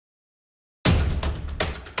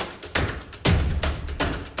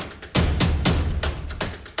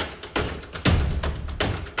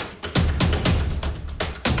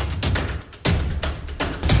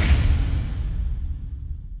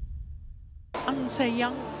An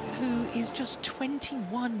Se-young, who is just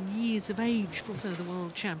 21 years of age, also the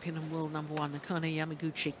world champion and world number one, Akane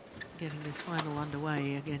Yamaguchi, getting this final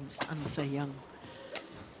underway against An Se-young.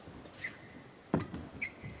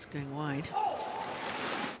 It's going wide.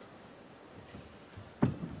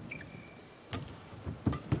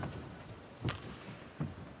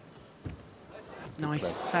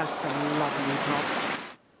 Nice, that's a lovely drop.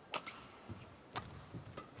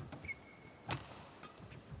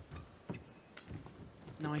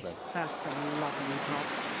 Nice, that's a lovely drop.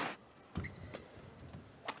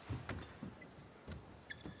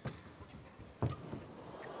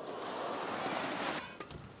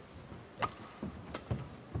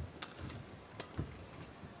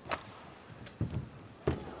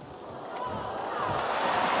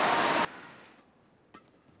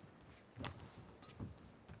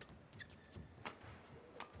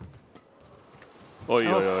 Oi,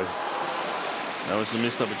 oi, oi. That was a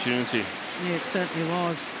missed opportunity. Yeah, it certainly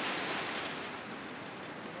was.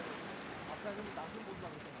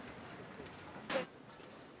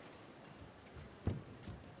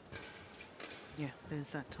 Yeah,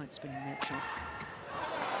 there's that tight spinning net shot.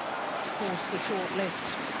 Force the short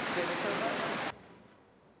left.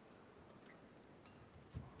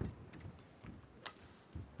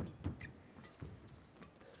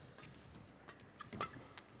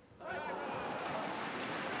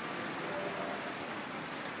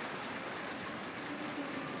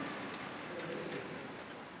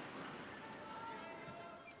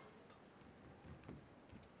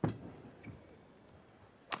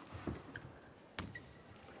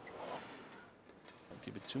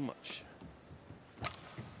 Give it too much.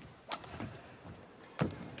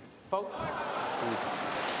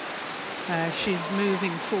 She's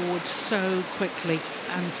moving forward so quickly,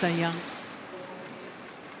 An Se-young.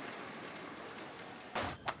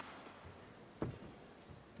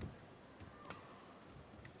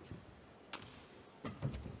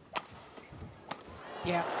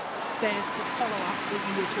 Yeah, there's the follow-up that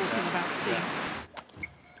you were talking about, Steve.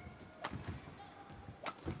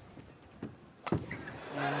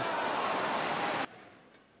 Yeah.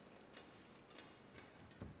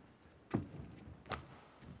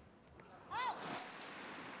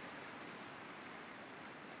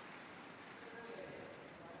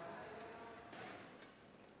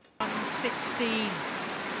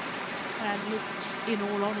 And looked, in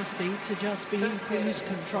all honesty, to just be in cruise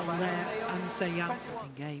control there. An Se-young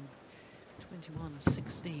in game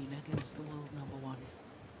 21-16 against the world number one.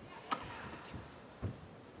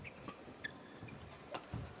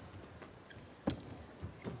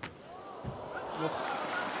 Oh,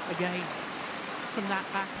 again, from that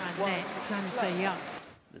backhand net, An Se-young.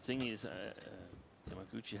 The thing is,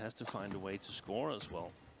 Yamaguchi has to find a way to score as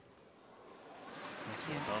well. That's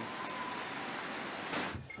well done.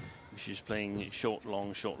 If she's playing short,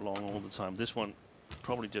 long all the time. This one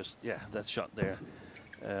probably just, yeah, that shot there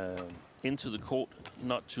into the court,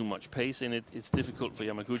 not too much pace in it. It's difficult for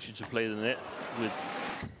Yamaguchi to play the net with.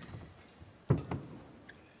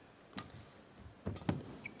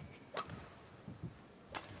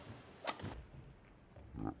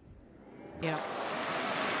 Yeah.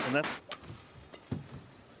 And that,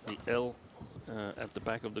 the L at the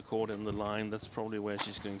back of the court and the line, that's probably where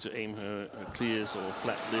she's going to aim her clears or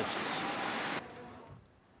flat lifts.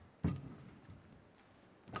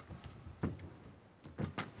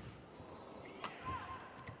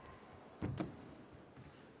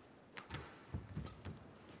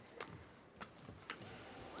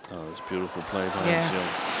 Oh, it's beautiful play by An Se-young.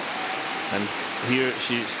 And here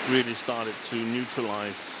she's really started to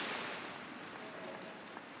neutralize.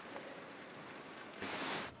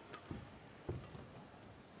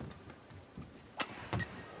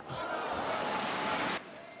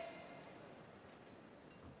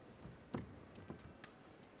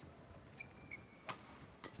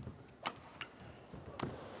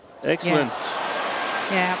 Excellent.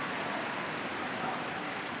 Yeah.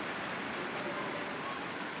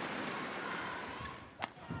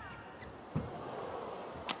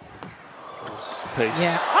 Pace.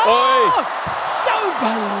 Yeah. Oh! Don't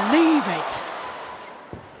believe it.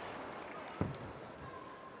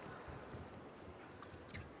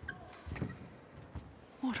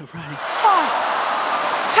 What a rally. Oh!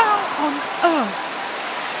 How on earth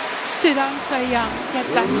did An Se-young get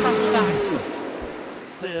that from back?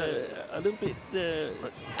 A little bit,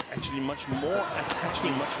 actually much more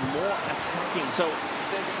attacking. So.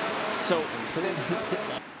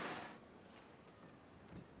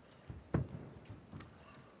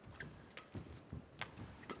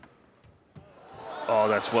 Oh,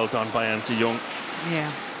 that's well done by An Se-young.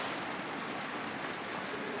 Yeah.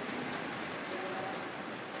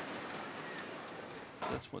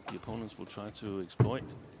 That's what the opponents will try to exploit.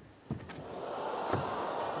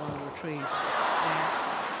 Well retrieved. Yeah.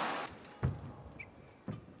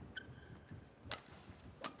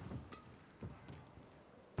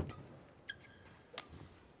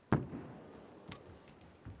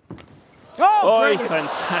 Oh,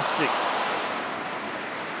 fantastic.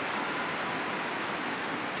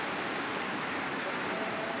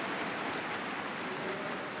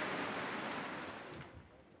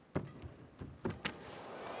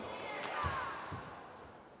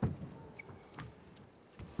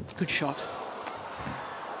 Good shot.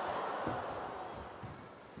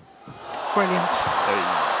 Brilliant. Hey.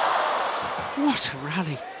 What a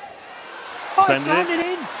rally. Oh, it's landed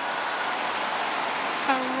in.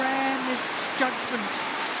 A rare misjudgment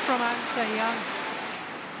from An Se-young.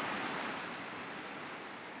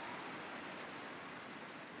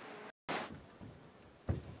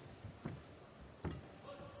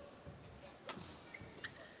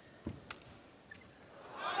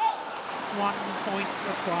 One point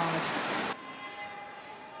required.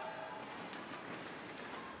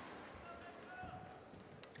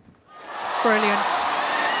 Brilliant.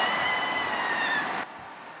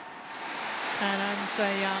 And An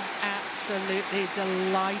Se-young absolutely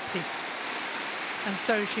delighted. And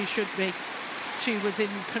so she should be. She was in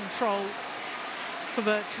control for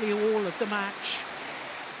virtually all of the match.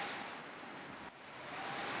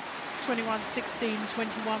 21-16,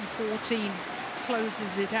 21-14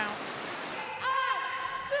 closes it out.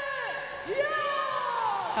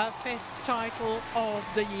 Her fifth title of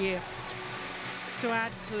the year. To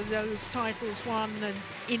add to those titles won in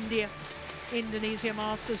India, Indonesia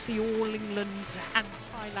Masters, the All England and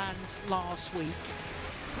Thailand last week.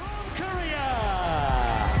 From Korea,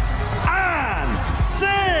 An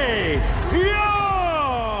Se-young!